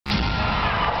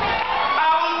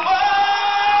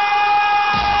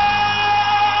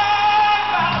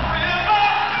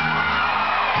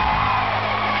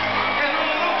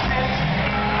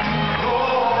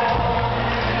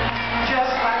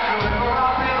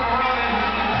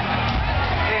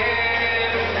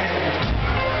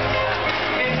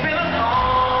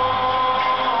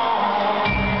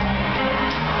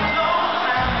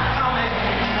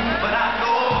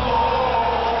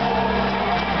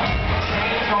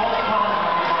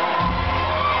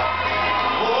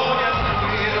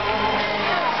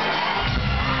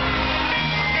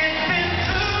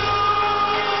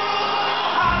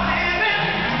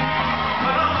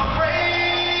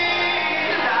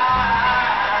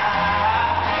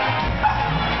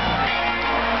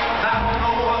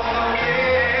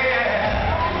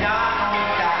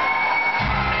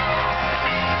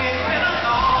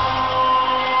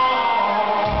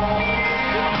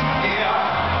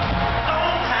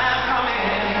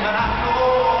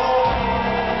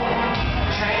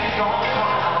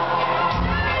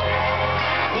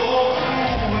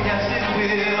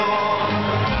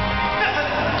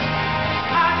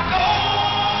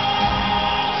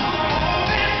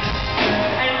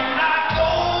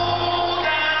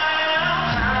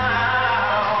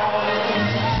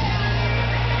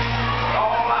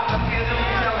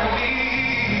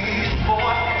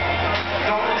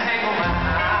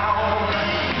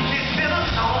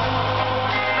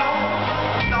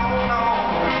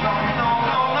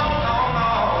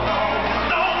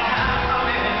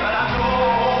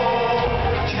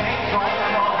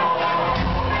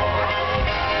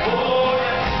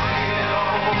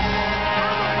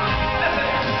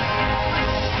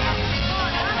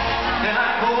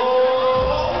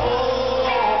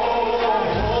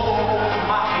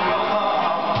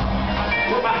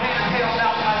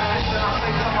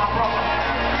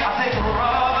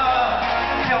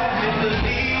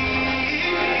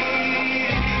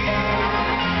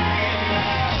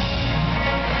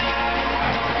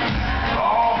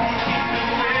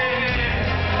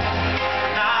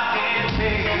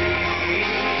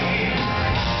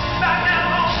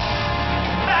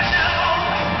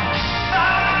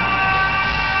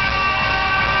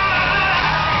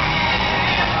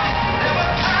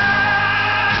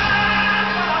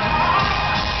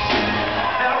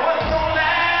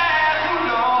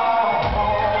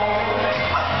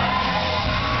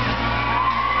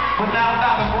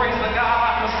by the grace of God,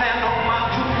 I can stand on my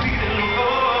 2 feet and look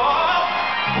up.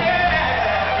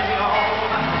 Yeah,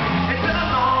 Lord. It's been a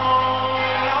long,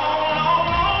 long, long,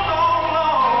 long, long,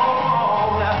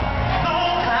 long,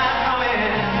 long time coming,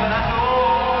 but I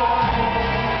know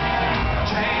a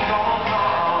change gonna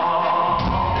come.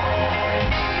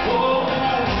 Oh,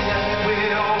 yes it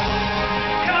will.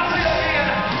 Can I say it again?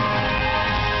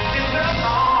 It's been a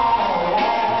long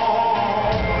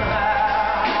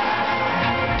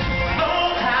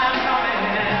time coming,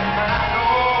 but I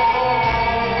know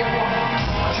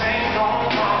a change gonna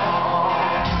come.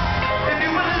 If you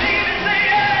believe it, say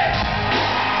yes,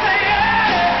 say yes,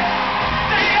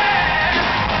 say yes.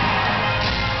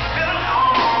 It's been a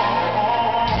long time.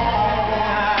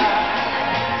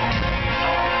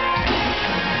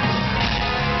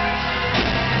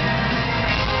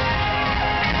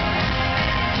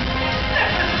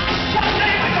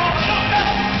 Someday we're gonna look up.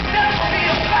 There'll be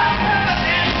a black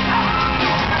president.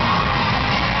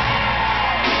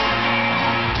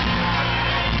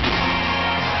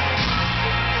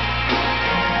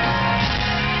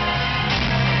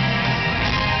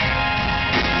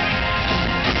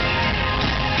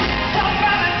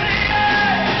 Somebody say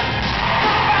yes.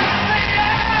 Somebody say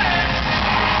yes.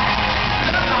 It's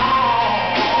been a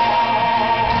long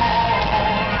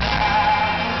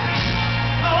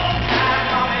time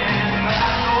coming,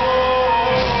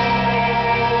 but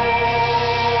I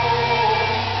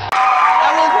know.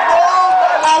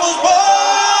 I was born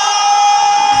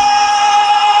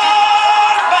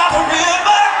by the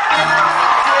river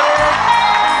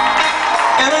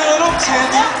in a little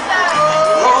tent.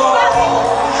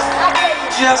 Oh,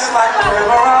 just like the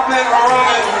river I've been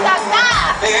running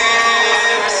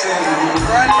ever since.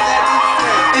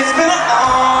 It's been a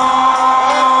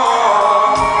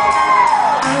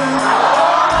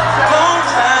long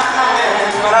time coming,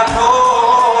 but I know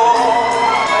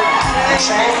the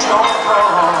change gonna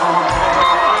come.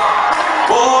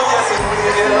 Oh, yes it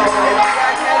will.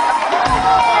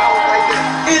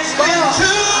 It's been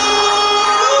too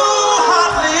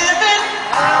hot living,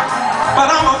 but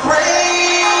I'm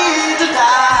afraid to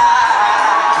die.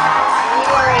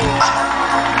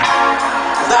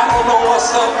 'Cause I don't know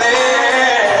what's up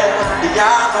there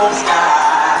beyond those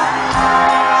skies.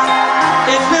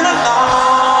 It's been a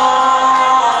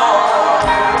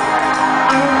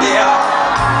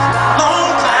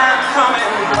long time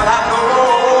coming, but I know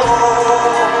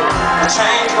a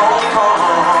change gonna come.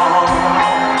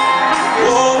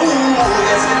 Oh,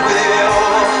 yes it will.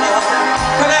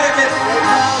 Connecticut,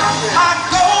 I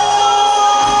go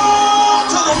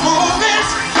to the movies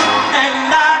and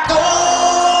I go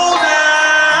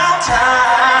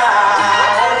downtown.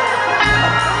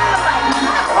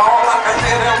 All I can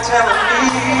hear them telling me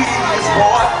is,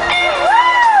 boy,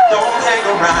 don't hang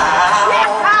around.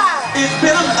 It's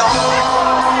been a long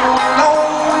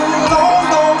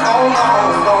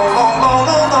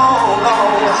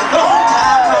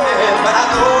time coming, but I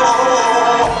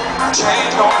know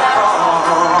change gonna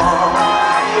come.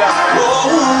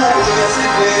 Oh, yes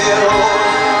it will.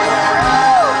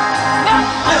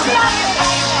 Listen,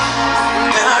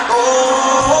 and I go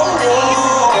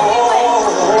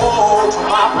to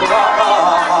my brother,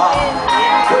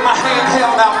 with my hand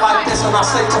held out like this, and I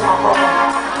say to my brother,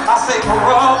 I say,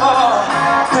 brother,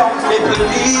 help me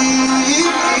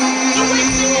believe.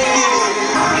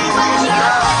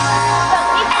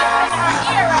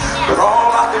 But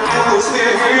all I can do is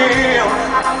hear him,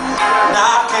 and I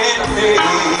can't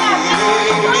hear.